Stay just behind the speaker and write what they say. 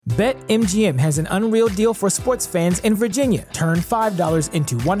BetMGM has an unreal deal for sports fans in Virginia. Turn $5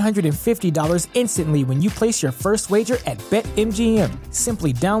 into $150 instantly when you place your first wager at BetMGM.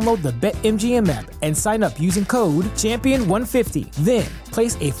 Simply download the BetMGM app and sign up using code Champion150. Then,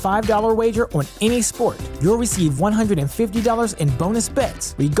 place a $5 wager on any sport. You'll receive $150 in bonus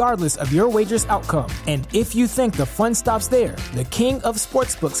bets, regardless of your wager's outcome. And if you think the fun stops there, the King of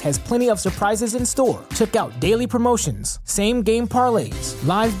Sportsbooks has plenty of surprises in store. Check out daily promotions, same-game parlays,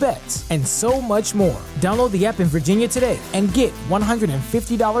 live bets, and so much more. Download the app in Virginia today and get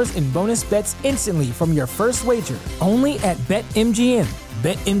 $150 in bonus bets instantly from your first wager. Only at BetMGM.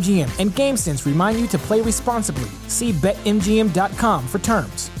 BetMGM and GameSense remind you to play responsibly. See BetMGM.com for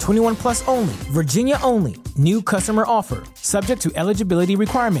terms. 21 plus only. Virginia only. New customer offer. Subject to eligibility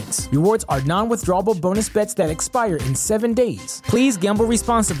requirements. Rewards are non-withdrawable bonus bets that expire in 7 days. Please gamble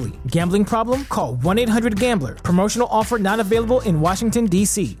responsibly. Gambling problem? Call 1-800-GAMBLER. Promotional offer not available in Washington,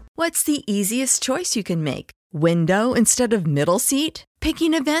 D.C. What's the easiest choice you can make? Window instead of middle seat?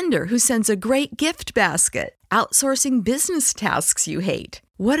 Picking a vendor who sends a great gift basket? Outsourcing business tasks you hate?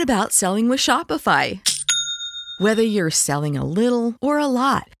 What about selling with Shopify? Whether you're selling a little or a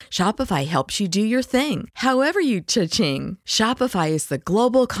lot, Shopify helps you do your thing, however you cha-ching. Shopify is the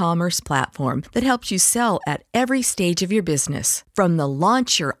global commerce platform that helps you sell at every stage of your business. From the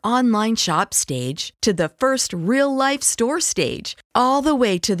launch your online shop stage to the first real-life store stage, all the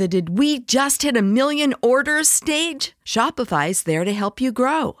way to the did we just hit 1 million orders stage. Shopify's there to help you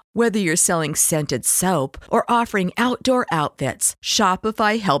grow. Whether you're selling scented soap or offering outdoor outfits,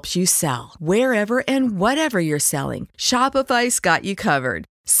 Shopify helps you sell. Wherever and whatever you're selling, Shopify's got you covered.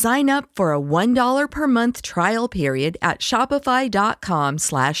 Sign up for a $1 per month trial period at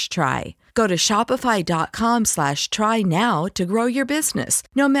shopify.com/try. Go to shopify.com/try now to grow your business,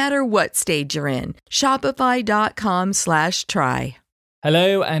 no matter what stage you're in. Shopify.com/try.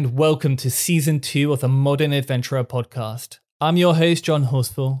 Hello and welcome to Season 2 of the Modern Adventurer podcast. I'm your host, John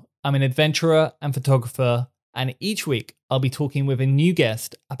Horsfall. I'm an adventurer and photographer, and each week I'll be talking with a new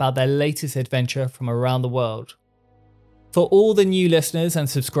guest about their latest adventure from around the world. For all the new listeners and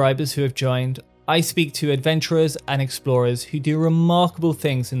subscribers who have joined, I speak to adventurers and explorers who do remarkable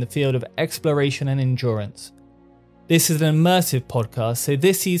things in the field of exploration and endurance. This is an immersive podcast, so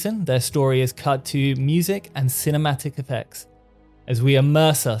this season their story is cut to music and cinematic effects as we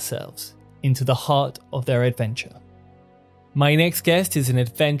immerse ourselves into the heart of their adventure. My next guest is an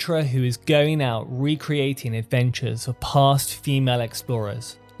adventurer who is going out recreating adventures of past female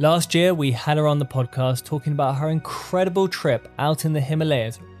explorers. Last year, we had her on the podcast talking about her incredible trip out in the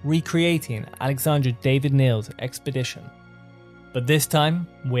Himalayas, recreating Alexandra David Neal's expedition. But this time,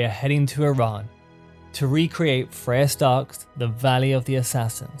 we're heading to Iran to recreate Freya Stark's The Valley of the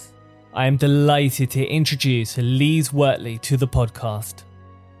Assassins. I am delighted to introduce Elise Wortley to the podcast.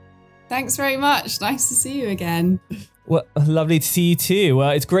 Thanks very much. Nice to see you again. Well, lovely to see you too. Well,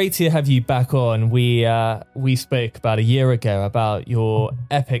 it's great to have you back on. We spoke about a year ago about your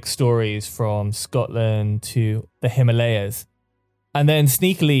epic stories from Scotland to the Himalayas. And then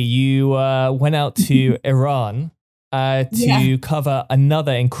sneakily, you went out to Iran to cover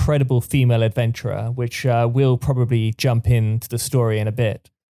another incredible female adventurer, which we'll probably jump into the story in a bit.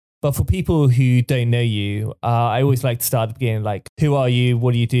 But for people who don't know you, I always like to start at the beginning, like, who are you,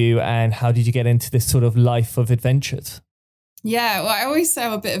 what do you do, and how did you get into this sort of life of adventures? Yeah, well, I always say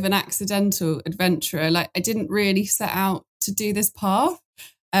I'm a bit of an accidental adventurer. Like, I didn't really set out to do this path.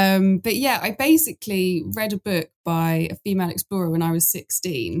 But yeah, I basically read a book by a female explorer when I was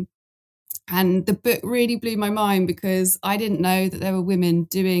 16. And the book really blew my mind because I didn't know that there were women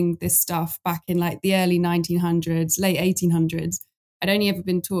doing this stuff back in like the early 1900s, late 1800s. I'd only ever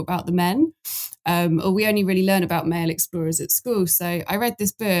been taught about the men, or we only really learn about male explorers at school. So I read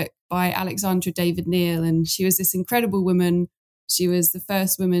this book by Alexandra David Neal, and she was this incredible woman. She was the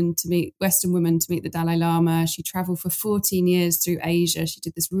first Western woman to meet the Dalai Lama. She traveled for 14 years through Asia. She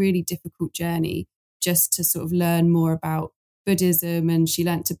did this really difficult journey just to sort of learn more about Buddhism, and she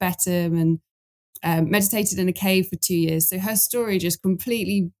learnt Tibetan and meditated in a cave for 2 years. So her story just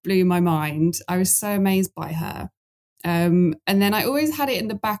completely blew my mind. I was so amazed by her. And then I always had it in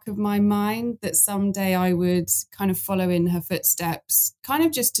the back of my mind that someday I would kind of follow in her footsteps, kind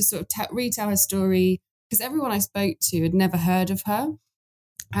of just to sort of retell her story, because everyone I spoke to had never heard of her.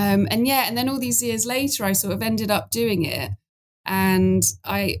 And then all these years later, I sort of ended up doing it. And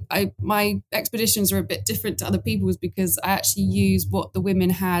my expeditions are a bit different to other people's because I actually use what the women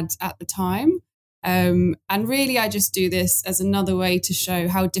had at the time. And really, I just do this as another way to show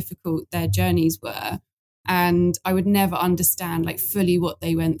how difficult their journeys were. And I would never understand like fully what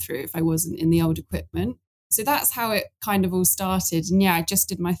they went through if I wasn't in the old equipment. So that's how it kind of all started. And yeah, I just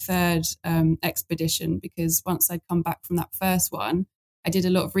did my third expedition, because once I'd come back from that first one, I did a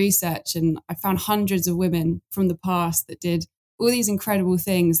lot of research and I found hundreds of women from the past that did all these incredible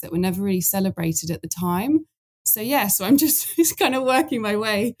things that were never really celebrated at the time. So yeah, so I'm just kind of working my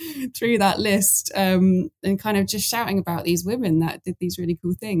way through that list and kind of just shouting about these women that did these really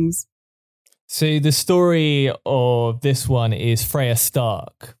cool things. So the story of this one is Freya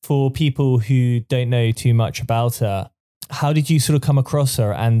Stark. For people who don't know too much about her, how did you sort of come across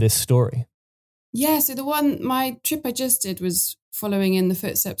her and this story? Yeah, so my trip I just did was following in the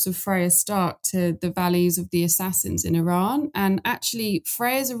footsteps of Freya Stark to the Valleys of the Assassins in Iran. And actually,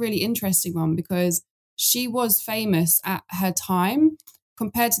 Freya's a really interesting one because she was famous at her time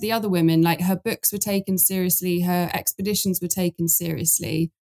compared to the other women. Like, her books were taken seriously, her expeditions were taken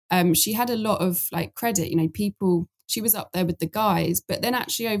seriously. She had a lot of like credit, she was up there with the guys, but then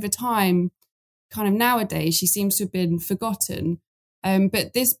actually over time, kind of nowadays, she seems to have been forgotten.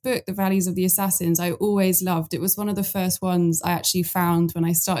 But this book, The Valleys of the Assassins, I always loved. It was one of the first ones I actually found when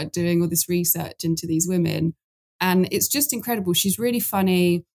I started doing all this research into these women. And it's just incredible. She's really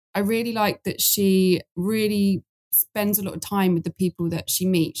funny. I really like that she really spends a lot of time with the people that she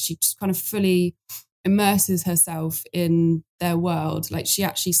meets. She just kind of fully immerses herself in their world. Like, she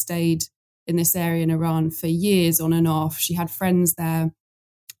actually stayed in this area in Iran for years on and off. She had friends there,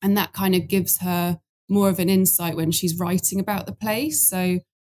 and that kind of gives her more of an insight when she's writing about the place. So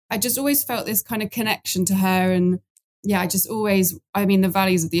I just always felt this kind of connection to her. And yeah, the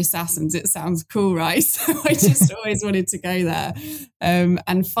Valleys of the Assassins, it sounds cool, right? So I just always wanted to go there.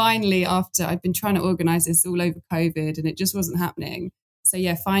 And finally, after I'd been trying to organize this all over COVID and it just wasn't happening. So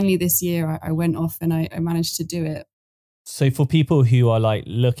yeah, finally this year I went off and I managed to do it. So for people who are like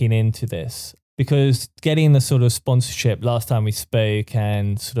looking into this, because getting the sort of sponsorship last time we spoke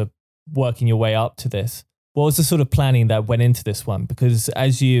and sort of working your way up to this, what was the sort of planning that went into this one? Because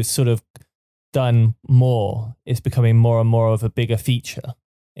as you've sort of done more, it's becoming more and more of a bigger feature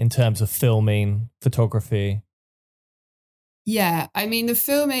in terms of filming, photography. Yeah, the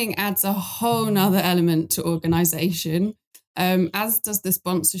filming adds a whole nother element to organization, as does the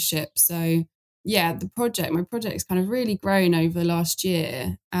sponsorship. So yeah, my project's kind of really grown over the last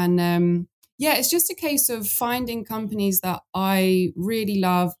year. And it's just a case of finding companies that I really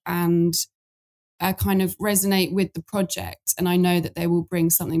love and kind of resonate with the project. And I know that they will bring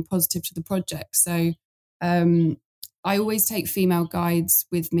something positive to the project. So I always take female guides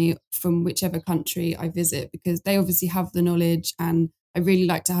with me from whichever country I visit, because they obviously have the knowledge, and I really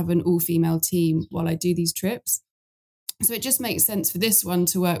like to have an all-female team while I do these trips. So it just makes sense for this one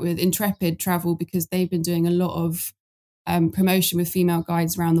to work with Intrepid Travel, because they've been doing a lot of promotion with female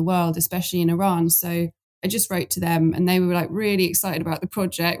guides around the world, especially in Iran. So I just wrote to them and they were like really excited about the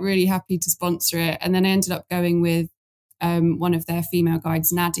project, really happy to sponsor it. And then I ended up going with one of their female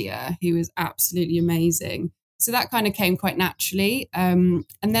guides, Nadia, who was absolutely amazing. So that kind of came quite naturally. And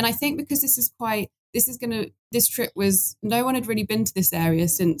then I think because this trip was, no one had really been to this area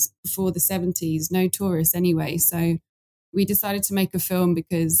since before the 70s, no tourists anyway. So we decided to make a film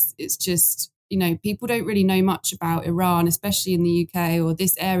because it's just, people don't really know much about Iran, especially in the UK, or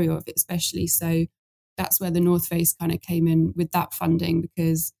this area of it especially. So that's where the North Face kind of came in with that funding,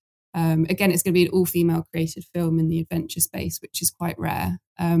 because again, it's going to be an all-female created film in the adventure space, which is quite rare.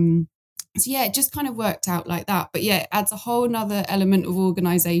 So yeah, it just kind of worked out like that. But yeah, it adds a whole nother element of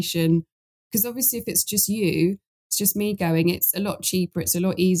organization, because obviously if it's just me going, it's a lot cheaper, it's a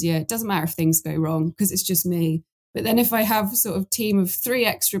lot easier. It doesn't matter if things go wrong because it's just me. But then if I have sort of team of 3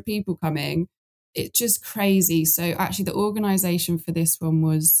 extra people coming, it's just crazy. So actually the organization for this one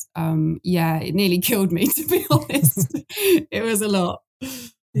was, it nearly killed me, to be honest. It was a lot.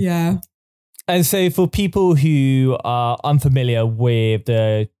 Yeah. And so for people who are unfamiliar with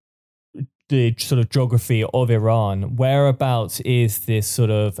the sort of geography of Iran, whereabouts is this sort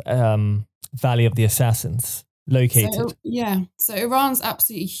of Valley of the Assassins located? So Iran's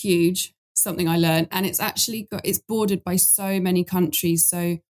absolutely huge, something I learned, and it's bordered by so many countries.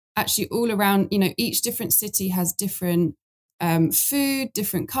 So actually all around, each different city has different food,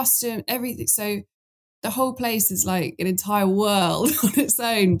 different custom, everything. So the whole place is like an entire world on its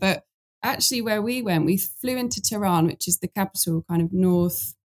own. But actually where we went, we flew into Tehran, which is the capital, kind of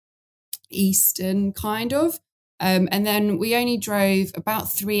northeastern kind of. And then we only drove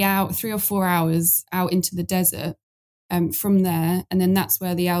about 3 or 4 hours out into the desert from there. And then that's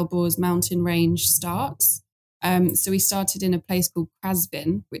where the Alborz mountain range starts. So we started in a place called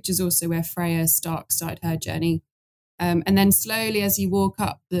Krasvin, which is also where Freya Stark started her journey. And then slowly as you walk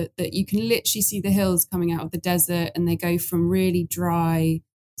up, that you can literally see the hills coming out of the desert, and they go from really dry,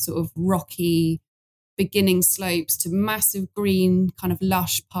 sort of rocky, beginning slopes to massive green kind of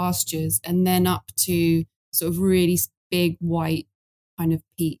lush pastures, and then up to sort of really big white kind of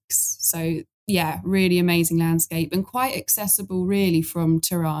peaks. So yeah, really amazing landscape and quite accessible really from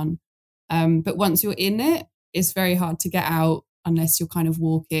Tehran. But once you're in it, it's very hard to get out unless you're kind of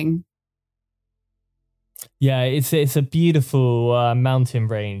walking. Yeah, it's a beautiful mountain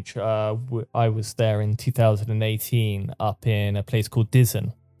range. I was there in 2018 up in a place called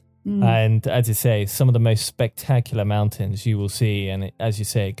Dizan. And as you say, some of the most spectacular mountains you will see. And as you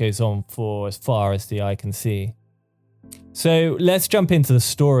say, it goes on for as far as the eye can see. So let's jump into the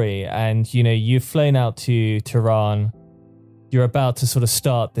story. And, you know, you've flown out to Tehran. You're about to sort of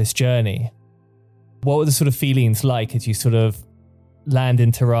start this journey. What were the sort of feelings like as you sort of land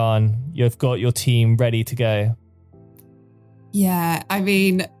in Tehran? You've got your team ready to go. Yeah, I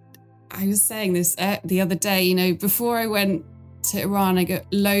mean, I was saying this the other day, you know, before I went to Iran, I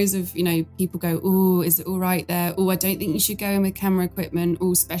got loads of, you know, people go, oh, is it all right there? Oh, I don't think you should go in with camera equipment.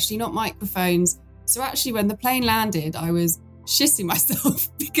 Oh, especially not microphones. So actually, when the plane landed, I was shitting myself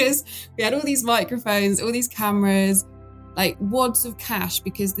because we had all these microphones, all these cameras, like wads of cash,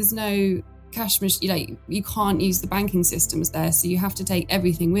 because there's no cash machine, like you can't use the banking systems there. So you have to take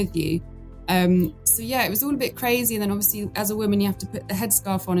everything with you. So yeah, it was all a bit crazy. And then obviously as a woman, you have to put the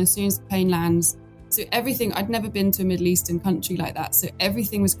headscarf on as soon as the plane lands. So everything, I'd never been to a Middle Eastern country like that. So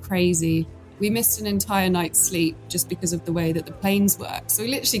everything was crazy. We missed an entire night's sleep just because of the way that the planes work. So we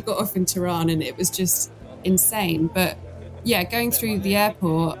literally got off in Tehran and it was just insane. But yeah, going through the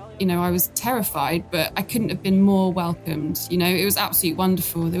airport, you know, I was terrified, but I couldn't have been more welcomed. You know, it was absolutely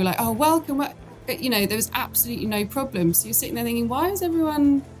wonderful. They were like, oh, welcome. But, you know, there was absolutely no problem. So you're sitting there thinking, why is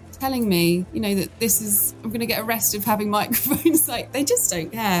everyone telling me, you know, that I'm going to get arrested for having microphones? Like, they just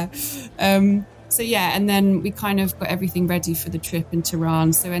don't care. So yeah, and then we kind of got everything ready for the trip in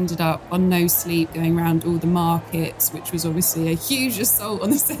Tehran. So ended up on no sleep going around all the markets, which was obviously a huge assault on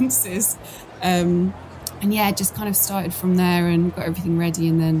the senses. And yeah, just kind of started from there and got everything ready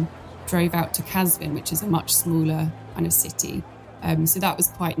and then drove out to Kazvin, which is a much smaller kind of city. So that was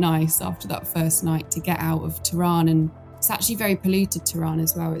quite nice after that first night to get out of Tehran. And it's actually very polluted, Tehran,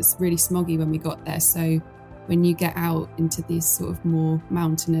 as well. It's really smoggy when we got there. So when you get out into this sort of more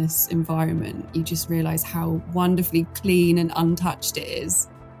mountainous environment, you just realise how wonderfully clean and untouched it is.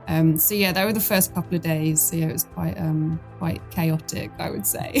 So yeah, they were the first couple of days. So yeah, it was quite chaotic, I would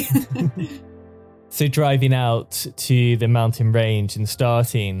say. So driving out to the mountain range and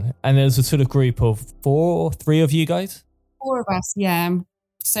starting, and there's a sort of group of three of you guys? 4 of us, yeah.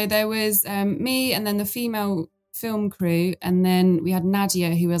 So there was me and then the female film crew, and then we had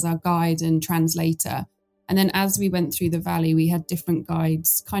Nadia, who was our guide and translator. And then as we went through the valley, we had different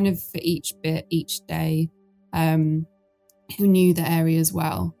guides kind of for each bit, each day, who knew the area as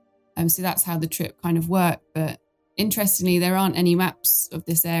well. So that's how the trip kind of worked. But interestingly, there aren't any maps of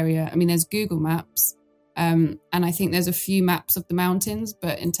this area. I mean, there's Google Maps, and I think there's a few maps of the mountains,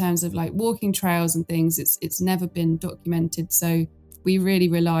 but in terms of like walking trails and things, it's never been documented. So we really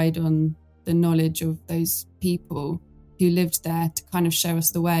relied on the knowledge of those people who lived there to kind of show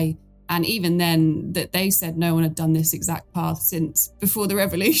us the way. And even then, that they said no one had done this exact path since before the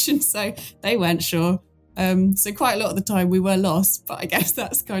revolution, so they weren't sure. So quite a lot of the time we were lost, but I guess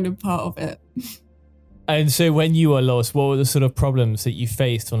that's kind of part of it. And so when you were lost, what were the sort of problems that you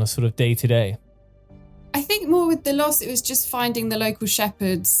faced on a sort of day-to-day? I think more with the loss, it was just finding the local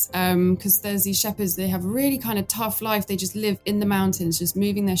shepherds, because there's these shepherds, they have a really kind of tough life. They just live in the mountains, just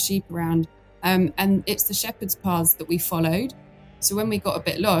moving their sheep around. And it's the shepherd's paths that we followed. So when we got a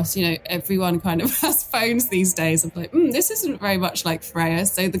bit lost, you know, everyone kind of has phones these days. I'm like, this isn't very much like Freya.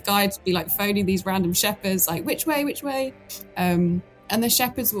 So the guides would be like phoning these random shepherds, like, which way? And the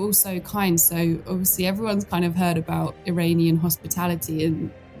shepherds were also kind. So obviously everyone's kind of heard about Iranian hospitality,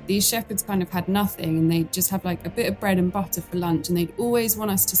 and these shepherds kind of had nothing, and they'd just have like a bit of bread and butter for lunch, and they'd always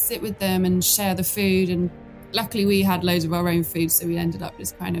want us to sit with them and share the food. And luckily we had loads of our own food, so we ended up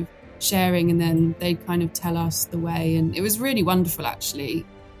just kind of sharing, and then they'd kind of tell us the way. And it was really wonderful, actually,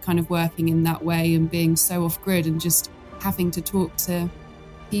 kind of working in that way and being so off grid and just having to talk to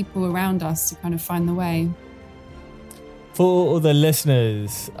people around us to kind of find the way. For the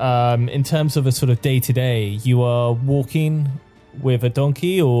listeners, in terms of a sort of day-to-day, you are walking with a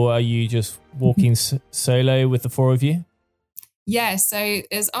donkey, or are you just walking solo with the 4 of you? Yeah, so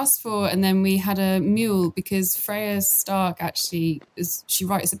there's us 4, and then we had a mule, because Freya Stark actually, she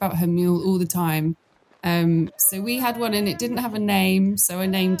writes about her mule all the time. So we had one and it didn't have a name, so I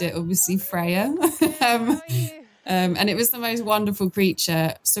named it obviously Freya. And it was the most wonderful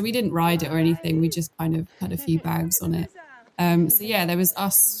creature. So we didn't ride it or anything, we just kind of had a few bags on it. So yeah, there was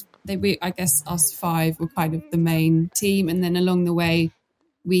us I guess us 5 were kind of the main team. And then along the way,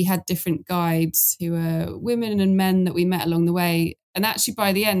 we had different guides who were women and men that we met along the way. And actually,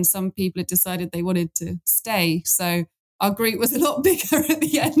 by the end, some people had decided they wanted to stay. So our group was a lot bigger at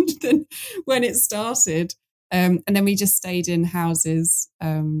the end than when it started. And then we just stayed in houses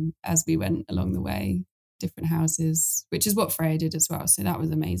as we went along the way, different houses, which is what Freya did as well. So that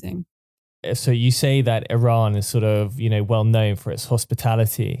was amazing. So you say that Iran is sort of, well known for its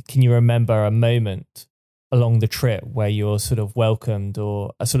hospitality. Can you remember a moment along the trip where you're sort of welcomed,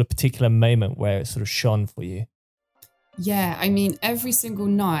 or a sort of particular moment where it sort of shone for you? Yeah, I mean, every single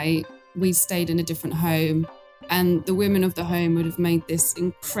night we stayed in a different home, and the women of the home would have made this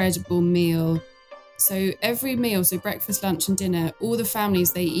incredible meal. So every meal, so breakfast, lunch and dinner, all the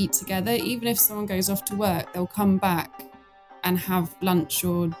families, they eat together. Even if someone goes off to work, they'll come back and have lunch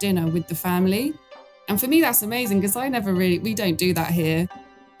or dinner with the family. And for me, that's amazing because we don't do that here.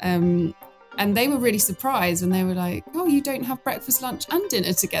 And they were really surprised when they were like, oh, you don't have breakfast, lunch and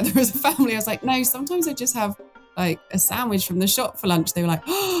dinner together as a family. I was like, no, sometimes I just have like a sandwich from the shop for lunch. They were like,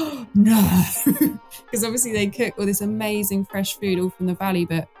 oh, no. Because obviously they cook all this amazing fresh food all from the valley.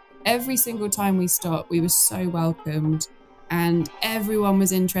 But every single time we stopped, we were so welcomed and everyone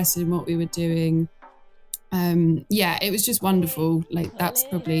was interested in what we were doing. It was just wonderful. Like, that's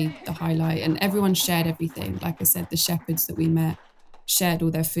probably the highlight. And everyone shared everything. Like I said, the shepherds that we met shared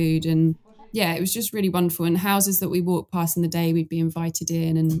all their food, and yeah, it was just really wonderful. And houses that we walked past in the day, we'd be invited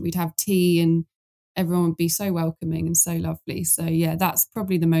in and we'd have tea and everyone would be so welcoming and so lovely. So yeah, that's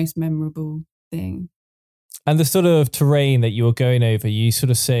probably the most memorable thing. And the sort of terrain that you were going over, you sort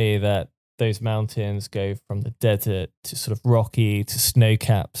of say that those mountains go from the desert to sort of rocky to snow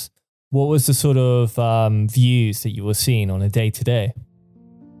caps. What was the sort of views that you were seeing on a day-to-day?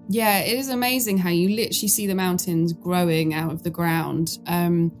 Yeah, it is amazing how you literally see the mountains growing out of the ground.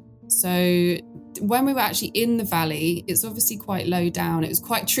 So when we were actually in the valley, it's obviously quite low down. It was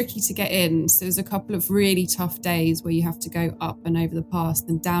quite tricky to get in. So there's a couple of really tough days where you have to go up and over the pass,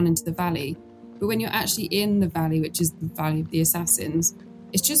 then down into the valley. But when you're actually in the valley, which is the Valley of the Assassins,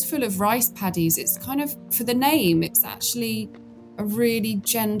 it's just full of rice paddies. It's kind of, for the name, it's actually a really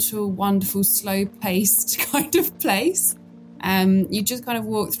gentle, wonderful, slow-paced kind of place. You just kind of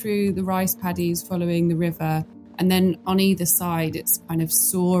walk through the rice paddies following the river. And then on either side, it's kind of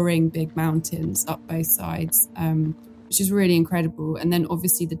soaring big mountains up both sides, which is really incredible. And then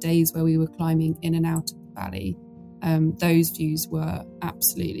obviously the days where we were climbing in and out of the valley, those views were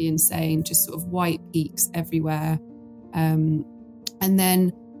absolutely insane, just sort of white peaks everywhere. And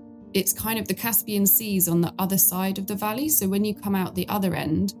then it's kind of the Caspian Sea's on the other side of the valley. So when you come out the other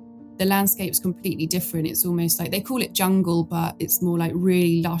end, the landscape's completely different. It's almost like, they call it jungle, but it's more like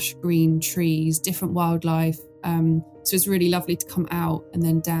really lush green trees, different wildlife. So it's really lovely to come out and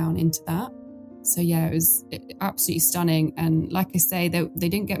then down into that. So yeah, it was absolutely stunning. And like I say, they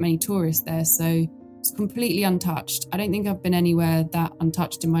didn't get many tourists there, so it's completely untouched. I don't think I've been anywhere that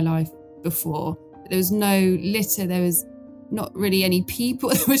untouched in my life before. There was no litter, there was not really any people,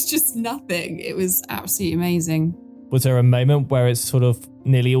 there was just nothing. It was absolutely amazing. Was there a moment where it sort of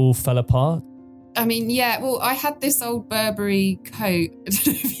nearly all fell apart? I mean, yeah, well, I had this old Burberry coat. I don't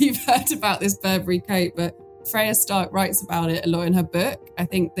know if you've heard about this Burberry coat, but Freya Stark writes about it a lot in her book. I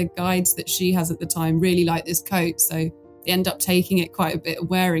think the guides that she has at the time really like this coat, so they end up taking it quite a bit and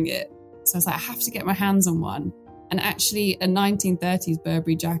wearing it. So I was like, I have to get my hands on one. And actually, a 1930s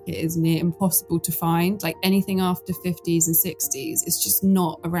Burberry jacket is near impossible to find. Like anything after 50s and 60s, it's just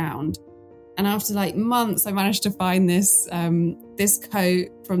not around. And after like months, I managed to find this coat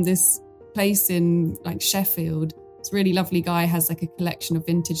from this place in like Sheffield. This really lovely guy has like a collection of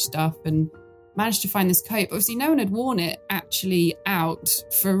vintage stuff and managed to find this coat. But obviously no one had worn it actually out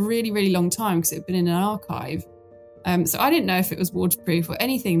for a really, really long time because it had been in an archive. So I didn't know if it was waterproof or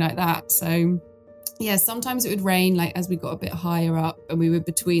anything like that. So yeah, sometimes it would rain like as we got a bit higher up and we were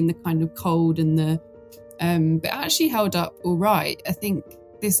between the kind of cold and the, but it actually held up all right. I think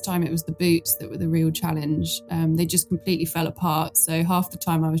this time it was the boots that were the real challenge. They just completely fell apart. So half the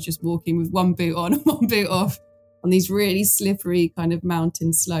time I was just walking with one boot on and one boot off on these really slippery kind of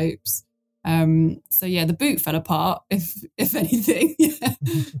mountain slopes. So yeah, the boot fell apart, if anything. Yeah.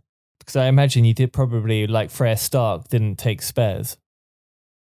 Because I imagine you did probably, like Freya Stark, didn't take spares.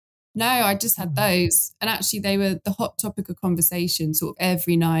 No, I just had those. And actually they were the hot topic of conversation sort of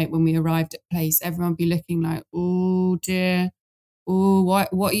every night when we arrived at place. Everyone would be looking like, oh dear, oh,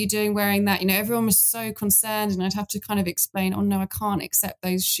 what are you doing wearing that? You know, everyone was so concerned and I'd have to kind of explain, oh no, I can't accept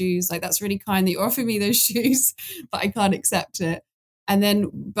those shoes. Like, that's really kind that you offer me those shoes, but I can't accept it. And then,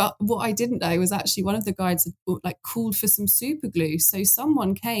 but what I didn't know was actually one of the guides had like called for some super glue. So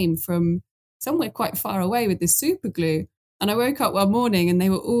someone came from somewhere quite far away with this super glue. And I woke up one morning and they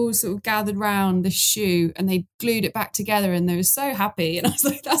were all sort of gathered around the shoe and they glued it back together and they were so happy. And I was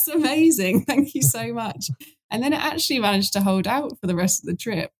like, that's amazing. Thank you so much. And then it actually managed to hold out for the rest of the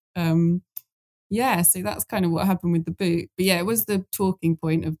trip. Yeah, so that's kind of what happened with the boot. But yeah, it was the talking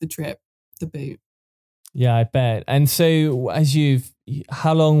point of the trip, the boot. Yeah, I bet. And so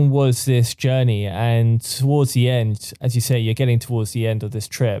how long was this journey? And towards the end, as you say, you're getting towards the end of this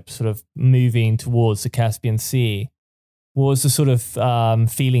trip, sort of moving towards the Caspian Sea. What was the sort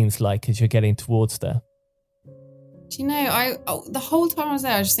of feelings like as you're getting towards there? Do you know, the whole time I was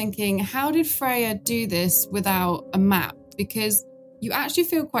there, I was just thinking, how did Freya do this without a map? Because you actually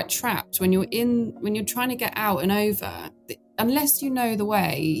feel quite trapped when you're trying to get out and over. Unless you know the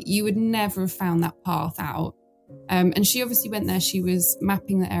way, you would never have found that path out. And she obviously went there. She was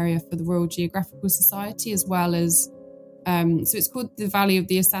mapping the area for the Royal Geographical Society, as well as, so it's called the Valley of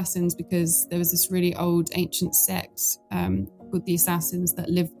the Assassins because there was this really old ancient sect called the Assassins that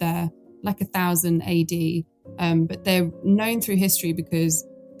lived there like 1000 AD. But they're known through history because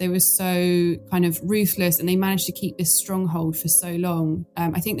they were so kind of ruthless and they managed to keep this stronghold for so long.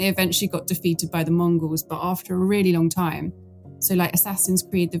 I think they eventually got defeated by the Mongols, but after a really long time. So like Assassin's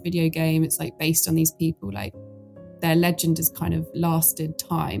Creed, the video game, it's like based on these people, like their legend has kind of lasted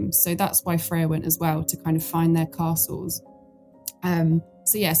time. So that's why Freya went as well, to kind of find their castles.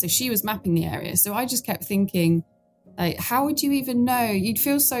 So she was mapping the area. So I just kept thinking, like, how would you even know? You'd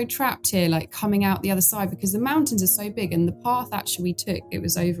feel so trapped here, like coming out the other side, because the mountains are so big. And the path actually we took, it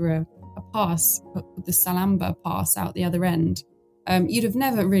was over a pass, the Salamba Pass out the other end. You'd have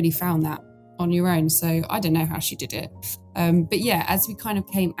never really found that on your own. So I don't know how she did it. But yeah, as we kind of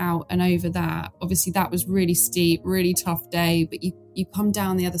came out and over that, obviously that was really steep, really tough day. But you come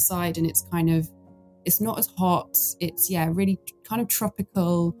down the other side and it's kind of, it's not as hot. It's, really kind of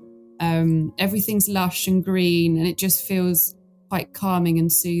tropical. Everything's lush and green and it just feels quite calming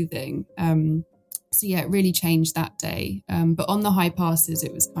and soothing. It really changed that day. But on the high passes,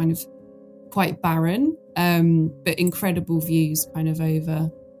 it was kind of quite barren, but incredible views kind of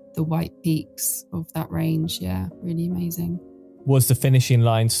over the white peaks of that range. Yeah, really amazing. Was the finishing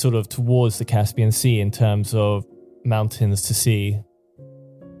line sort of towards the Caspian Sea in terms of mountains to see,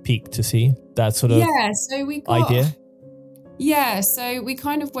 peak to see, that sort of idea? Yeah, so we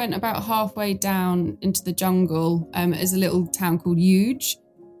kind of went about halfway down into the jungle. There's a little town called Huge,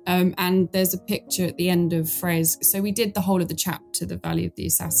 and there's a picture at the end of Freya's. So we did the whole of the chapter, the Valley of the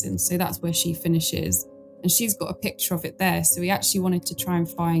Assassins. So that's where she finishes, and she's got a picture of it there. So we actually wanted to try and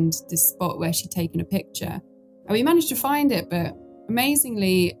find this spot where she'd taken a picture, and we managed to find it. But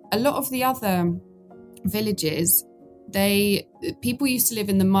amazingly, a lot of the other villages, people used to live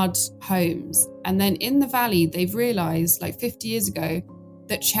in the mud homes, and then in the valley they've realized like 50 years ago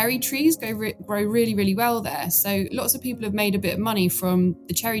that cherry trees grow really, really well there. So lots of people have made a bit of money from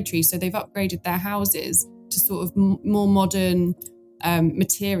the cherry trees, so they've upgraded their houses to sort of more modern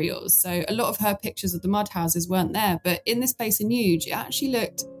materials. So a lot of her pictures of the mud houses weren't there, but in this place in Huge, it actually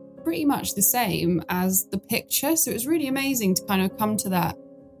looked pretty much the same as the picture. So it was really amazing to kind of come to that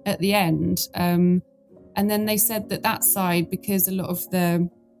at the end. And then they said that side, because a lot of the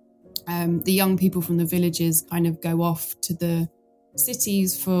young people from the villages kind of go off to the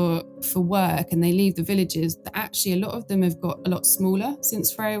cities for work and they leave the villages, that actually a lot of them have got a lot smaller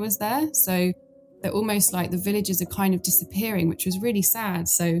since Freya was there. So they're almost like the villages are kind of disappearing, which was really sad.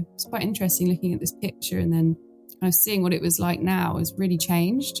 So it's quite interesting looking at this picture and then kind of seeing what it was like now has really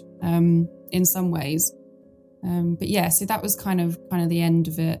changed in some ways. But yeah, so that was kind of the end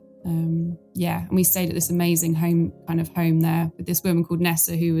of it. And we stayed at this amazing home there with this woman called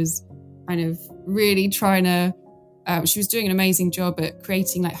Nessa, who was kind of really trying to she was doing an amazing job at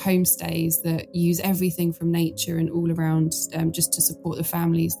creating like homestays that use everything from nature and all around, just to support the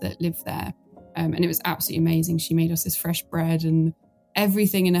families that live there, and it was absolutely amazing. She made us this fresh bread and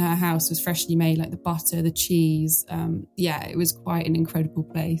everything in her house was freshly made, like the butter, the cheese. It was quite an incredible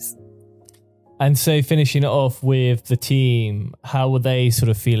place. And so finishing it off with the team, how were they sort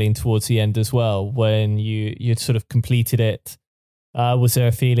of feeling towards the end as well when you'd sort of completed it? Was there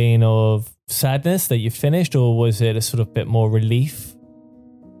a feeling of sadness that you finished, or was it a sort of bit more relief?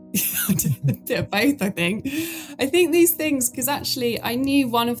 A bit of both, I think. I think these things, because actually I knew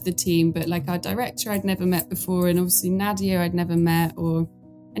one of the team, but like our director I'd never met before, and obviously Nadia I'd never met, or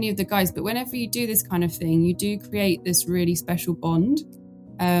any of the guys. But whenever you do this kind of thing, you do create this really special bond.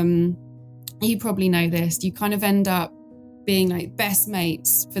 You probably know this. You kind of end up being like best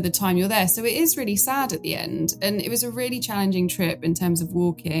mates for the time you're there. So it is really sad at the end. And it was a really challenging trip in terms of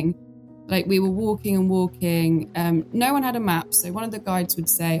walking. Like we were walking and walking. No one had a map. So one of the guides would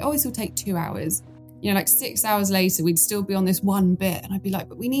say, oh, this will take 2 hours. You know, like 6 hours later, we'd still be on this one bit. And I'd be like,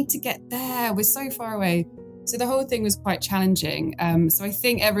 but we need to get there. We're so far away. So the whole thing was quite challenging. So I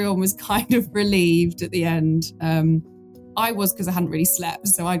think everyone was kind of relieved at the end. I was, because I hadn't really slept.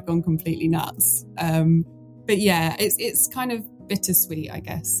 So I'd gone completely nuts. But yeah, it's kind of bittersweet, I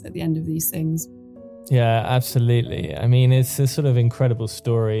guess, at the end of these things. Yeah, absolutely. I mean, it's a sort of incredible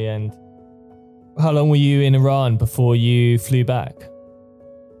story. And how long were you in Iran before you flew back?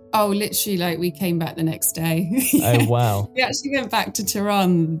 Oh, literally, like we came back the next day. Oh, wow. We actually went back to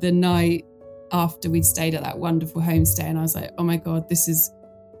Tehran the night after we'd stayed at that wonderful homestay. And I was like, oh my God, this is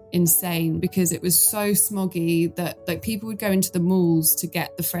insane, because it was so smoggy that like people would go into the malls to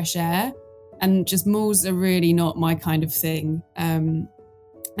get the fresh air. And just malls are really not my kind of thing. And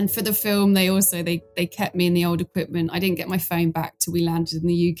for the film, they kept me in the old equipment. I didn't get my phone back till we landed in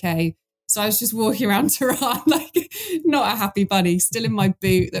the UK. So I was just walking around Tehran like not a happy bunny, still in my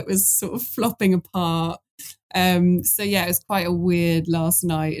boot that was sort of flopping apart. So yeah, it was quite a weird last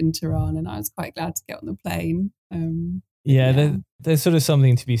night in Tehran, and I was quite glad to get on the plane. There's sort of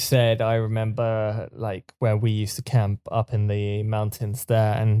something to be said. I remember like where we used to camp up in the mountains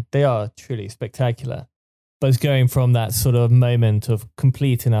there, and they are truly spectacular. But it's going from that sort of moment of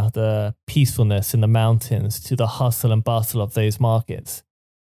complete and utter peacefulness in the mountains to the hustle and bustle of those markets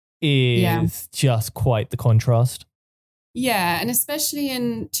is just quite the contrast. Yeah, and especially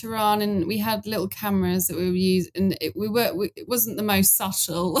in Tehran, and we had little cameras that we would use, and it wasn't the most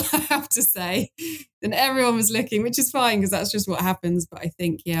subtle, I have to say. And everyone was looking, which is fine because that's just what happens. But I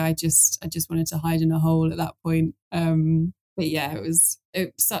think, I just wanted to hide in a hole at that point. But yeah, it was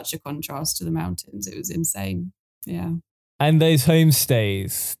such a contrast to the mountains. It was insane. Yeah. And those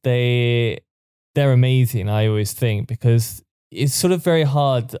homestays, they're amazing, I always think, because it's sort of very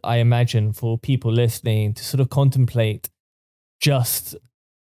hard, I imagine, for people listening to sort of contemplate just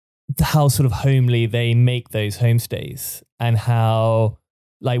how sort of homely they make those homestays and how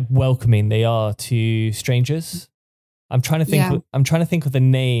like welcoming they are to strangers. I'm trying to think. I'm trying to think of the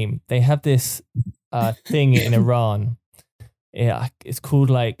name. They have this thing in Iran. Yeah, it's called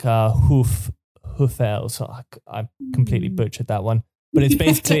like Hufel. So I completely butchered that one. But it's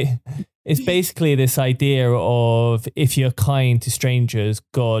basically this idea of if you're kind to strangers,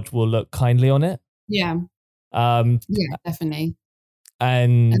 God will look kindly on it. Yeah. Yeah, definitely.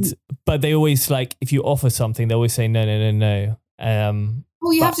 But they always like, if you offer something, they always say no.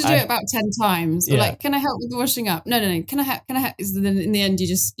 Well, you have to do it about 10 times. Or like, can I help with the washing up? No. Can I help? Then in the end, you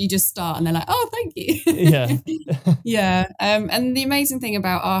just start, and they're like, oh, thank you. Yeah. Yeah. And the amazing thing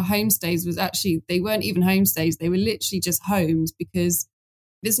about our homestays was actually they weren't even homestays; they were literally just homes, because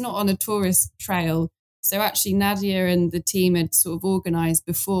it's not on a tourist trail. So actually, Nadia and the team had sort of organised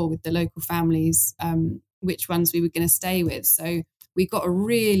before with the local families which ones we were going to stay with. So we got a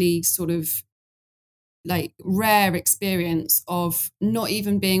really sort of like rare experience of not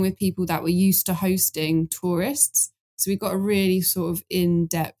even being with people that were used to hosting tourists. So we got a really sort of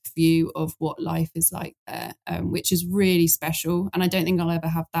in-depth view of what life is like there, which is really special. And I don't think I'll ever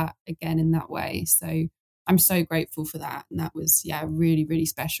have that again in that way. So I'm so grateful for that. And that was, really, really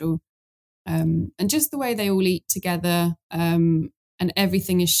special. And just the way they all eat together and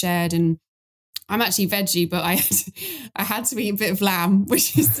everything is shared. And I'm actually veggie, but I had to eat a bit of lamb,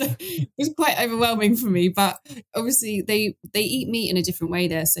 which was quite overwhelming for me. But obviously they eat meat in a different way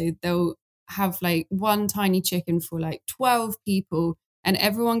there. So they'll have like one tiny chicken for like 12 people, and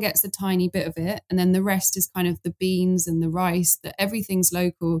everyone gets a tiny bit of it. And then the rest is kind of the beans and the rice, that everything's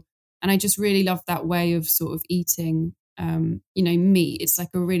local. And I just really love that way of sort of eating, meat. It's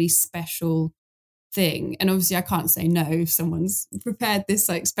like a really special thing. And obviously I can't say no if someone's prepared this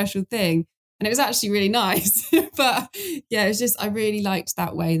like special thing. And it was actually really nice. But yeah, it's just, I really liked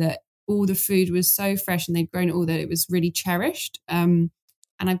that way that all the food was so fresh and they'd grown it all, that it was really cherished. And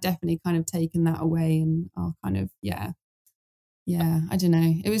I've definitely kind of taken that away, and I'll kind of, I don't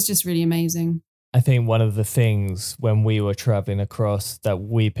know. It was just really amazing. I think one of the things when we were traveling across that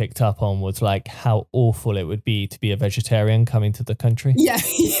we picked up on was like how awful it would be to be a vegetarian coming to the country. Yeah,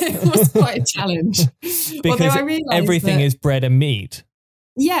 it was quite a challenge. Because everything is bread and meat.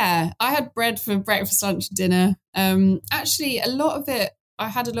 Yeah, I had bread for breakfast, lunch, dinner. Actually, a lot of it, I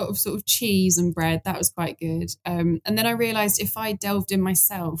had a lot of sort of cheese and bread. That was quite good. And then I realised if I delved in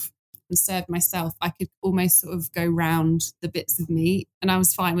myself and served myself, I could almost sort of go round the bits of meat, and I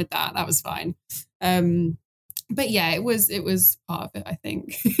was fine with that. That was fine. But yeah, it was part of it, I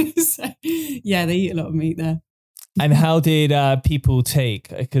think. So, yeah, they eat a lot of meat there. And how did people take?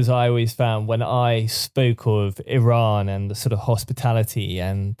 Because I always found when I spoke of Iran and the sort of hospitality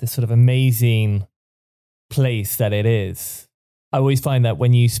and the sort of amazing place that it is, I always find that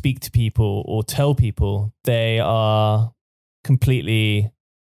when you speak to people or tell people, they are completely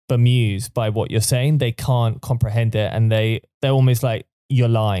bemused by what you're saying. They can't comprehend it, and they're almost like, you're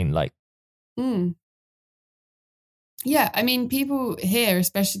lying. Like, yeah, I mean, people here,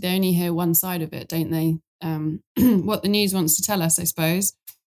 especially, they only hear one side of it, don't they? What the news wants to tell us, I suppose.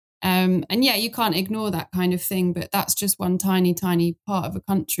 And yeah, you can't ignore that kind of thing, but that's just one tiny, tiny part of a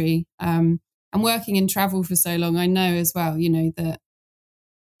country. And working in travel for so long, I know as well, you know,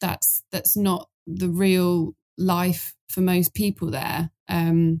 that's not the real life for most people there.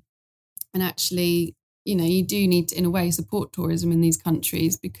 And actually, you know, you do need to, in a way, support tourism in these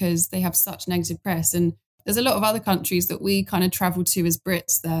countries because they have such negative press. And there's a lot of other countries that we kind of travel to as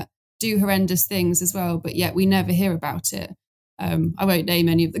Brits that do horrendous things as well, but yet we never hear about it. I won't name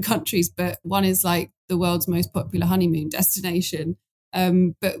any of the countries, but one is like the world's most popular honeymoon destination.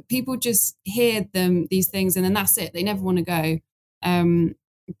 But people just hear these things and then that's it. They never want to go.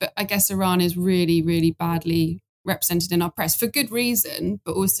 But I guess Iran is really, really badly represented in our press for good reason,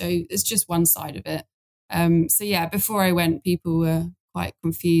 but also it's just one side of it. So yeah, before I went, people were quite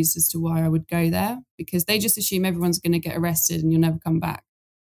confused as to why I would go there because they just assume everyone's going to get arrested and you'll never come back,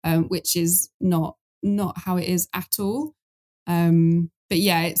 which is not how it is at all. But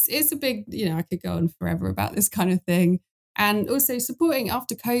yeah, it's a big, you know, I could go on forever about this kind of thing. And also supporting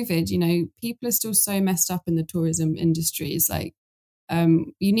after COVID, you know, people are still so messed up in the tourism industry. It's like,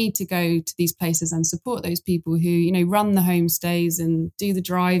 you need to go to these places and support those people who, you know, run the homestays and do the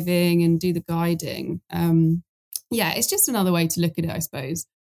driving and do the guiding. Yeah, it's just another way to look at it, I suppose.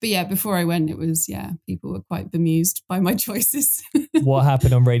 But yeah, before I went, it was, yeah, people were quite bemused by my choices. What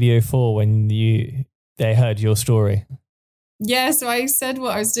happened on Radio 4 when they heard your story? Yeah, so I said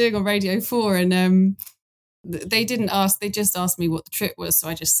what I was doing on Radio 4 and they didn't ask, they just asked me what the trip was. So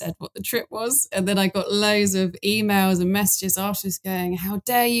I just said what the trip was. And then I got loads of emails and messages afterwards going, how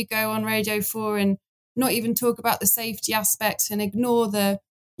dare you go on Radio 4 and not even talk about the safety aspect and ignore the,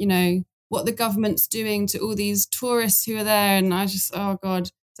 you know, what the government's doing to all these tourists who are there. And I just, oh God,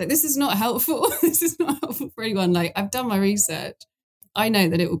 it's like, this is not helpful. This is not helpful for anyone. Like, I've done my research. I know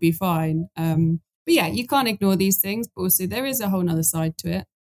that it will be fine. But yeah, you can't ignore these things, but also there is a whole nother side to it.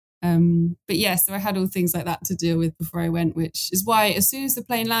 But yeah, so I had all things like that to deal with before I went, which is why as soon as the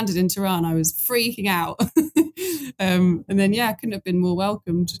plane landed in Tehran, I was freaking out. And then, yeah, I couldn't have been more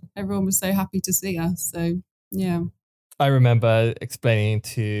welcomed. Everyone was so happy to see us. So, yeah. I remember explaining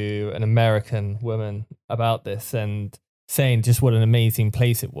to an American woman about this and saying just what an amazing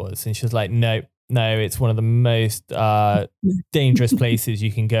place it was. And she was like, no, it's one of the most dangerous places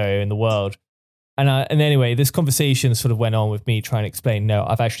you can go in the world. And anyway, this conversation sort of went on with me trying to explain, no,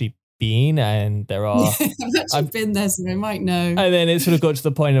 I've actually been and there are... I've been there, so I might know. And then it sort of got to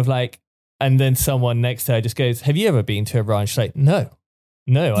the point of like, and then someone next to her just goes, have you ever been to Iran? She's like, no,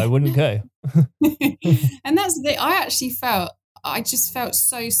 I wouldn't go. And that's the thing. I just felt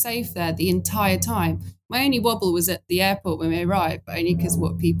so safe there the entire time. My only wobble was at the airport when we arrived, but only because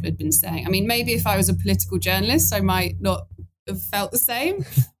what people had been saying. I mean, maybe if I was a political journalist, I might not have felt the same,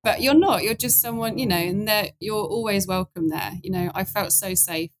 but you're not. You're just someone, you know, and you're always welcome there. You know, I felt so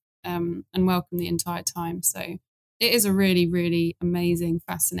safe and welcome the entire time. So it is a really, really amazing,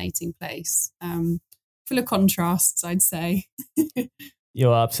 fascinating place. Full of contrasts, I'd say.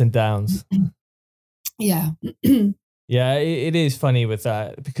 Your ups and downs. Yeah. Yeah, it is funny with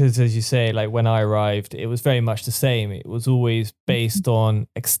that because, as you say, like when I arrived, it was very much the same. It was always based on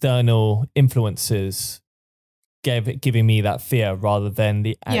external influences giving me that fear rather than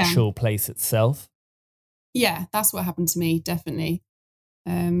the actual place itself. Yeah, that's what happened to me, definitely.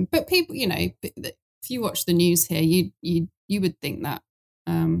 But people, you know, if you watch the news here, you would think that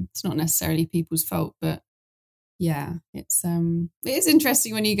it's not necessarily people's fault, but yeah, it is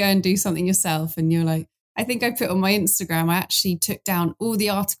interesting when you go and do something yourself and you're like, I think I put on my Instagram, I actually took down all the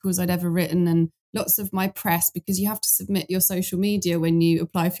articles I'd ever written and lots of my press because you have to submit your social media when you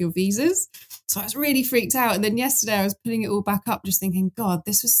apply for your visas. So I was really freaked out. And then yesterday I was putting it all back up, just thinking, God,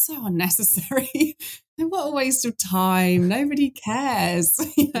 this was so unnecessary. And what a waste of time. Nobody cares,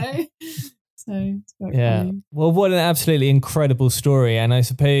 you know? So it's quite funny. Well, what an absolutely incredible story. And I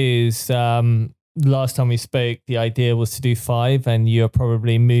suppose last time we spoke, the idea was to do 5 and you're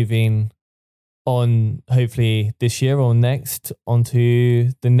probably moving on hopefully this year or next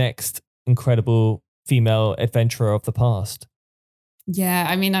onto the next incredible female adventurer of the past. Yeah,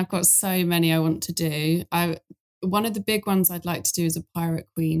 I mean, I've got so many I want to do. One of the big ones I'd like to do is a pirate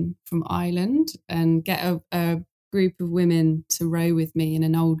queen from Ireland and get a group of women to row with me in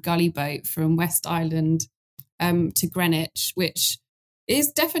an old gully boat from West Island to Greenwich, which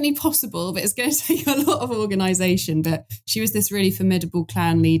is definitely possible, but it's going to take a lot of organisation. But she was this really formidable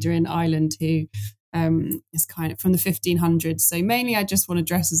clan leader in Ireland who is kind of from the 1500s. So mainly I just want to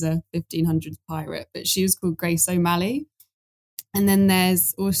dress as a 1500s pirate, but she was called Grace O'Malley. And then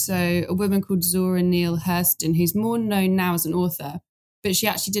there's also a woman called Zora Neale Hurston, who's more known now as an author, but she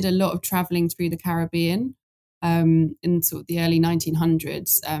actually did a lot of traveling through the Caribbean in sort of the early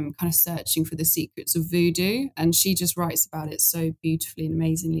 1900s, kind of searching for the secrets of voodoo. And she just writes about it so beautifully and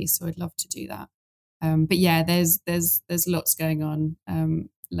amazingly. So I'd love to do that. But yeah, there's lots going on,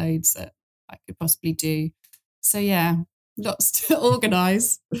 loads that I could possibly do. So yeah, lots to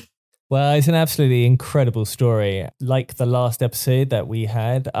organise. Well, it's an absolutely incredible story. Like the last episode that we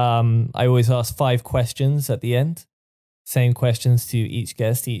had, I always ask 5 questions at the end. Same questions to each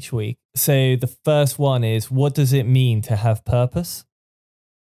guest each week. So the first one is, what does it mean to have purpose?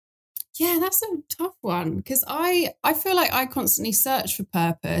 Yeah, that's a tough one because I feel like I constantly search for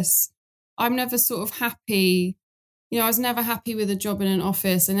purpose. I'm never sort of happy. I was never happy with a job in an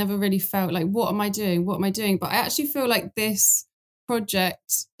office. I never really felt like, what am I doing? What am I doing? But I actually feel like this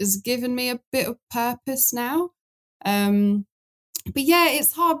project has given me a bit of purpose now. But yeah,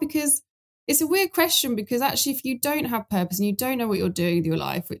 it's hard because it's a weird question, because actually if you don't have purpose and you don't know what you're doing with your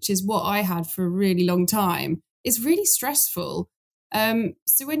life, which is what I had for a really long time, it's really stressful.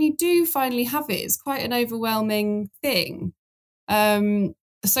 So when you do finally have it, it's quite an overwhelming thing.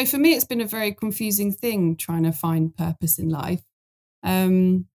 So for me, it's been a very confusing thing trying to find purpose in life.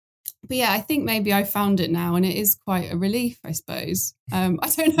 But yeah, I think maybe I found it now, and it is quite a relief, I suppose. I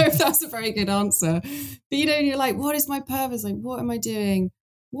don't know if that's a very good answer, but you're like, what is my purpose? Like, what am I doing?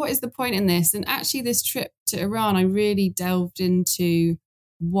 What is the point in this? And actually this trip to Iran, I really delved into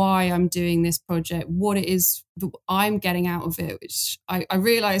why I'm doing this project, what it is that I'm getting out of it, which I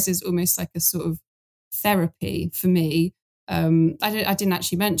realize is almost like a sort of therapy for me. I didn't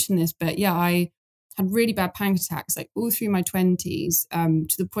actually mention this, but yeah, I had really bad panic attacks like all through my 20s,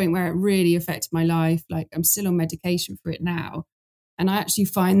 to the point where it really affected my life. Like I'm still on medication for it now. And I actually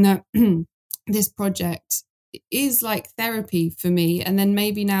find that this project is like therapy for me. And then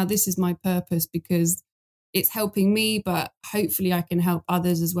maybe now this is my purpose because it's helping me, but hopefully I can help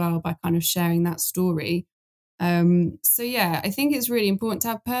others as well by kind of sharing that story. So yeah, I think it's really important to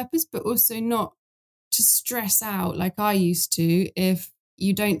have purpose, but also not to stress out like I used to if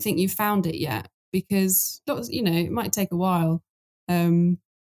you don't think you've found it yet, because it might take a while.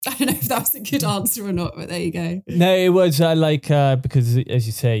 I don't know if that was a good answer or not, but there you go. No, it was because as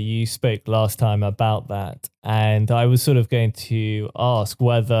you say, you spoke last time about that, and I was sort of going to ask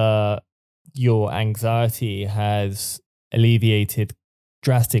whether your anxiety has alleviated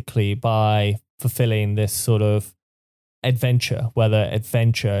drastically by fulfilling this sort of adventure, whether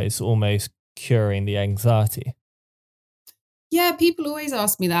adventure is almost curing the anxiety. Yeah, people always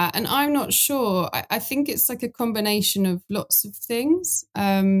ask me that, and I'm not sure. I think it's like a combination of lots of things.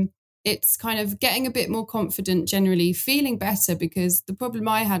 It's kind of getting a bit more confident, generally feeling better, because the problem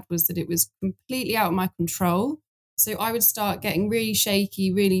I had was that it was completely out of my control. So I would start getting really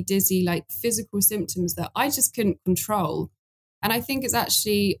shaky, really dizzy, like physical symptoms that I just couldn't control. And I think it's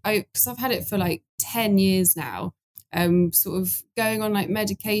actually, because I've had it for like 10 years now, sort of going on like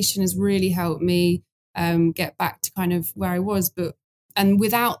medication has really helped me get back to kind of where I was. And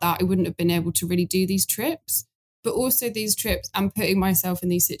without that, I wouldn't have been able to really do these trips. But also these trips and putting myself in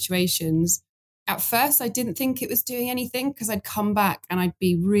these situations, at first I didn't think it was doing anything, because I'd come back and I'd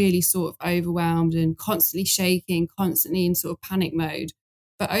be really sort of overwhelmed and constantly shaking, constantly in sort of panic mode.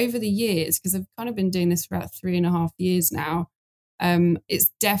 But over the years, because I've kind of been doing this for about 3.5 years now,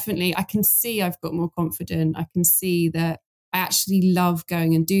 it's definitely, I can see I've got more confident. I can see that I actually love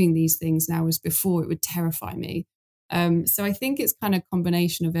going and doing these things now, as before it would terrify me. So I think it's kind of a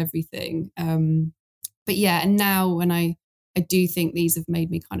combination of everything. But yeah, and now when I do think these have made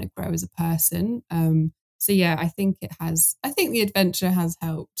me kind of grow as a person. So yeah, I think the adventure has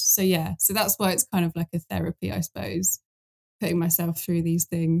helped. So yeah, so that's why it's kind of like a therapy, I suppose, putting myself through these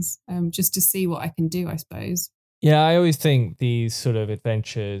things, just to see what I can do, I suppose. Yeah, I always think these sort of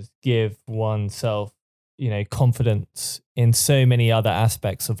adventures give oneself, confidence in so many other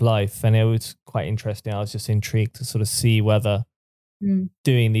aspects of life. And it was quite interesting. I was just intrigued to sort of see whether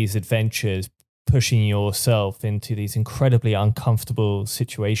doing these adventures, pushing yourself into these incredibly uncomfortable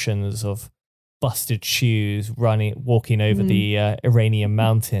situations of busted shoes, walking over the Iranian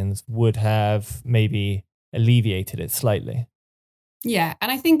mountains, would have maybe alleviated it slightly. Yeah,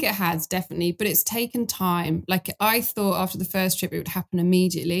 and I think it has, definitely, but it's taken time. Like I thought after the first trip it would happen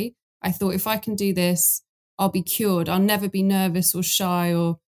immediately. I thought if I can do this, I'll be cured. I'll never be nervous or shy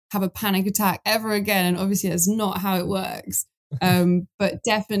or have a panic attack ever again. And obviously that's not how it works. But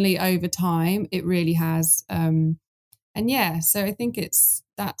definitely over time, it really has. And yeah, so I think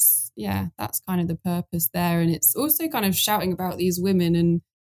that's kind of the purpose there. And it's also kind of shouting about these women and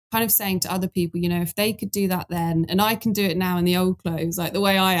kind of saying to other people, you know, if they could do that then, and I can do it now in the old clothes, like the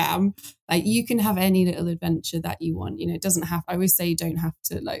way I am, like you can have any little adventure that you want. You know, it doesn't have, I always say you don't have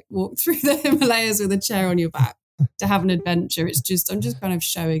to like walk through the Himalayas with a chair on your back to have an adventure. It's just, I'm just kind of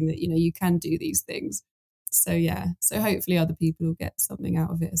showing that, you know, you can do these things. So yeah, so hopefully other people will get something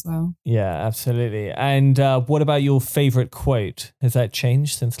out of it as well. Yeah, absolutely. And what about your favorite quote? Has that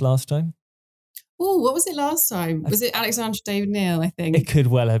changed since last time? Oh, what was it last time? Was it Alexandra David Neal, I think? It could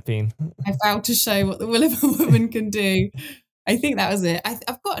well have been. I vowed to show what the will of a woman can do. I think that was it.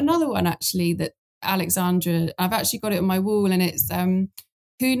 I've got another one actually that Alexandra, I've actually got it on my wall, and it's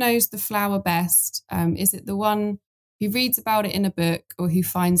who knows the flower best? Is it the one who reads about it in a book or who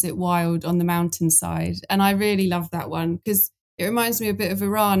finds it wild on the mountainside? And I really love that one because it reminds me a bit of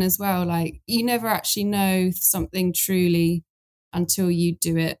Iran as well. Like you never actually know something truly until you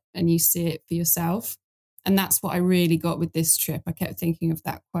do it and you see it for yourself. And that's what I really got with this trip. I kept thinking of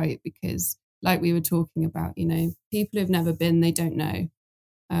that quote because like we were talking about, you know, people who've never been, they don't know.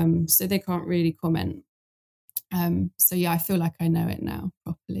 So they can't really comment. So yeah, I feel like I know it now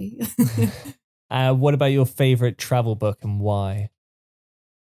properly. What about your favorite travel book and why?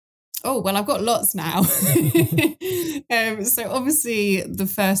 Oh, well, I've got lots now. So obviously the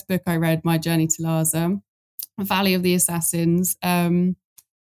first book I read, My Journey to Lhasa, Valley of the Assassins. But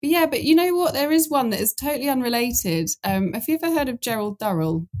you know what? There is one that is totally unrelated. Have you ever heard of Gerald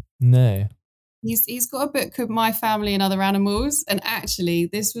Durrell? No. He's got a book called My Family and Other Animals. And actually,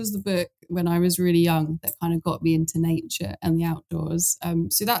 this was the book when I was really young that kind of got me into nature and the outdoors.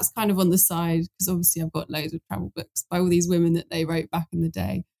 So that's kind of on the side because obviously I've got loads of travel books by all these women that they wrote back in the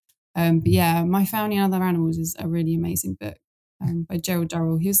day. But yeah, My Family and Other Animals is a really amazing book by Gerald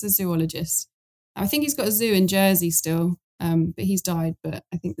Durrell. He was a zoologist. I think he's got a zoo in Jersey still, but he's died, but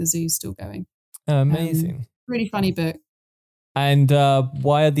I think the zoo's still going. Amazing. Really funny book. And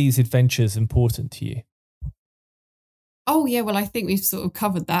why are these adventures important to you? Oh, yeah, well, I think we've sort of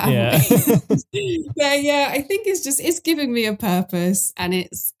covered that. Yeah. Yeah, I think it's giving me a purpose and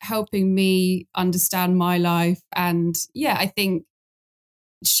it's helping me understand my life. And yeah, I think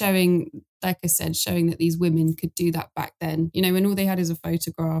showing that these women could do that back then, you know, when all they had is a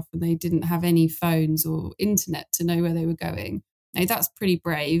photograph and they didn't have any phones or internet to know where they were going. Now, that's pretty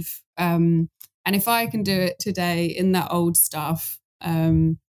brave. And if I can do it today in that old stuff,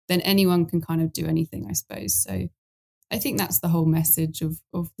 then anyone can kind of do anything, I suppose. So I think that's the whole message of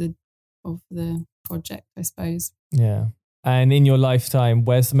the project, I suppose. Yeah. And in your lifetime,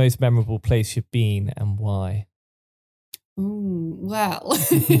 where's the most memorable place you've been and why? Ooh, well,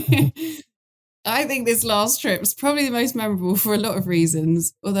 I think this last trip's probably the most memorable for a lot of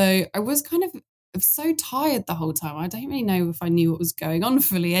reasons. Although I was kind of so tired the whole time. I don't really know if I knew what was going on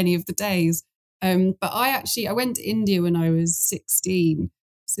fully any of the days. But I went to India when I was 16.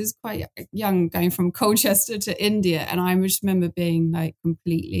 So it was quite young, going from Colchester to India. And I just remember being like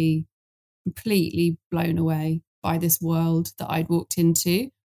completely blown away by this world that I'd walked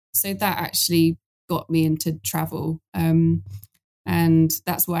into. So that actually got me into travel. And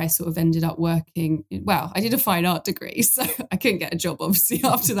that's why I sort of ended up working. Well, I did a fine art degree, so I couldn't get a job obviously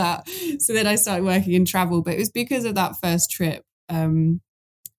after that. So then I started working in travel, but it was because of that first trip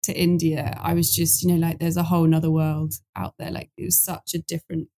to India. I was just, you know, like there's a whole nother world out there. Like it was such a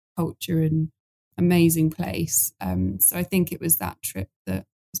different culture and amazing place. So I think it was that trip that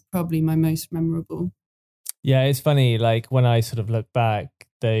was probably my most memorable. Yeah, it's funny, like when I sort of look back,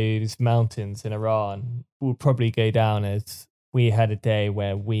 those mountains in Iran will probably go down as we had a day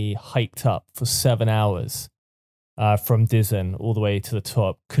where we hiked up for 7 hours from Dizan all the way to the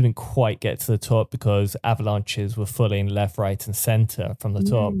top. Couldn't quite get to the top because avalanches were falling left, right and center from the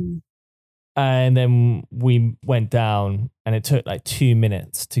top. And then we went down and it took like 2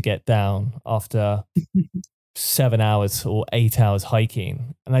 minutes to get down after 7 hours or 8 hours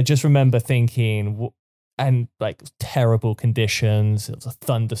hiking. And I just remember thinking, and like terrible conditions, it was a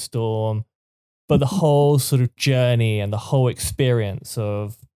thunderstorm, but the whole sort of journey and the whole experience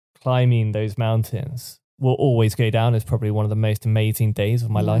of climbing those mountains will always go down as probably one of the most amazing days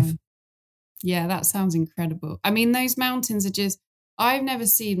of my life. Yeah, that sounds incredible. I mean, those mountains are just, I've never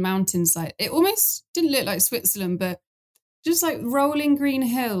seen mountains like, it almost didn't look like Switzerland, but just like rolling green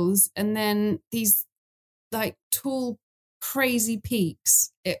hills and then these like tall, crazy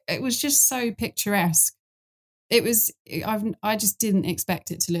peaks. It was just so picturesque. I just didn't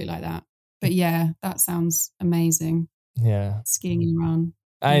expect it to look like that. But yeah, that sounds amazing. Yeah. Skiing in Iran.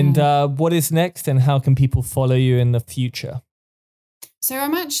 And what is next, and how can people follow you in the future? So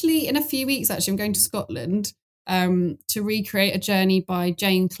I'm actually, in a few weeks, I'm going to Scotland to recreate a journey by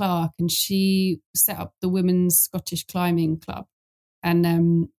Jane Clark. And she set up the Women's Scottish Climbing Club.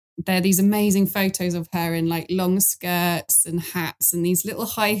 And there are these amazing photos of her in like long skirts and hats and these little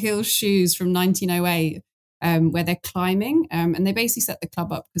high heel shoes from 1908 where they're climbing. And they basically set the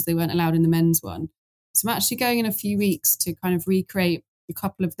club up because they weren't allowed in the men's one. So I'm actually going in a few weeks to kind of recreate a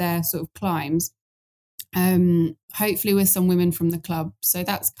couple of their sort of climbs, hopefully with some women from the club. So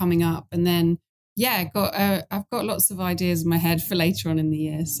that's coming up. And then, yeah, I've got lots of ideas in my head for later on in the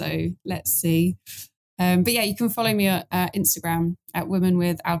year. So let's see. But yeah, you can follow me at Instagram at Women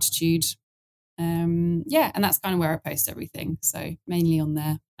with Altitude. And that's kind of where I post everything. So mainly on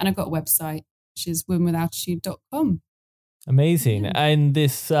there. And I've got a website, which is womenwithaltitude.com. Amazing. Yeah. And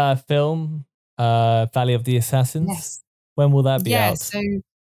this film, Valley of the Assassins, yes. When will that be out? So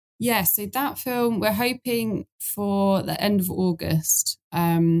that film, we're hoping for the end of August.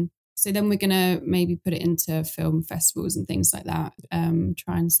 So then we're going to maybe put it into film festivals and things like that,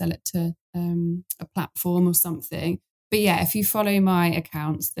 try and sell it to a platform or something. But yeah, if you follow my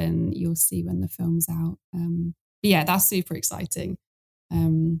accounts, then you'll see when the film's out. But yeah, that's super exciting.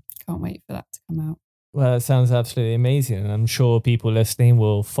 Can't wait for that to come out. Well, that sounds absolutely amazing. And I'm sure people listening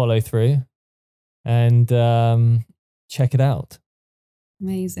will follow through and check it out.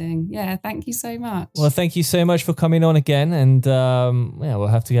 Amazing. Yeah, thank you so much. Well, thank you so much for coming on again. And we'll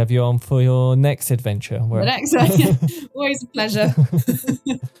have to have you on for your next adventure. The next one, yeah. Always a pleasure.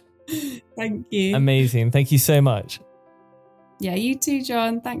 Thank you. Amazing. Thank you so much. Yeah, you too,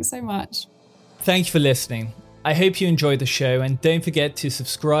 John. Thanks so much. Thank you for listening. I hope you enjoyed the show, and don't forget to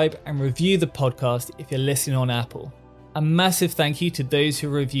subscribe and review the podcast if you're listening on Apple. A massive thank you to those who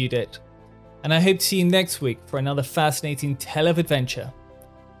reviewed it. And I hope to see you next week for another fascinating tale of adventure.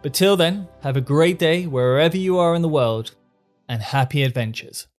 But till then, have a great day wherever you are in the world, and happy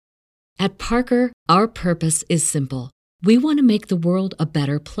adventures. At Parker, our purpose is simple. We want to make the world a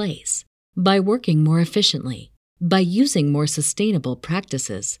better place by working more efficiently, by using more sustainable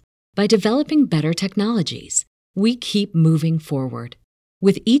practices, by developing better technologies. We keep moving forward.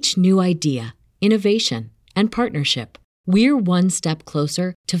 With each new idea, innovation, and partnership, we're one step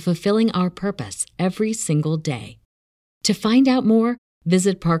closer to fulfilling our purpose every single day. To find out more,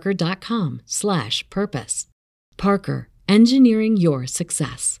 visit parker.com/purpose. Parker, engineering your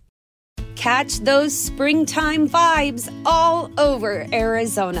success. Catch those springtime vibes all over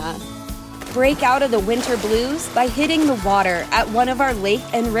Arizona. Break out of the winter blues by hitting the water at one of our lake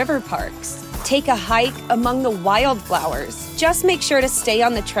and river parks. Take a hike among the wildflowers. Just make sure to stay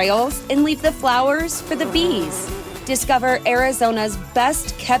on the trails and leave the flowers for the bees. Discover Arizona's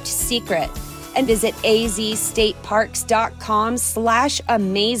best kept secret and visit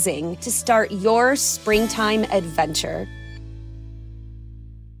azstateparks.com/amazing to start your springtime adventure.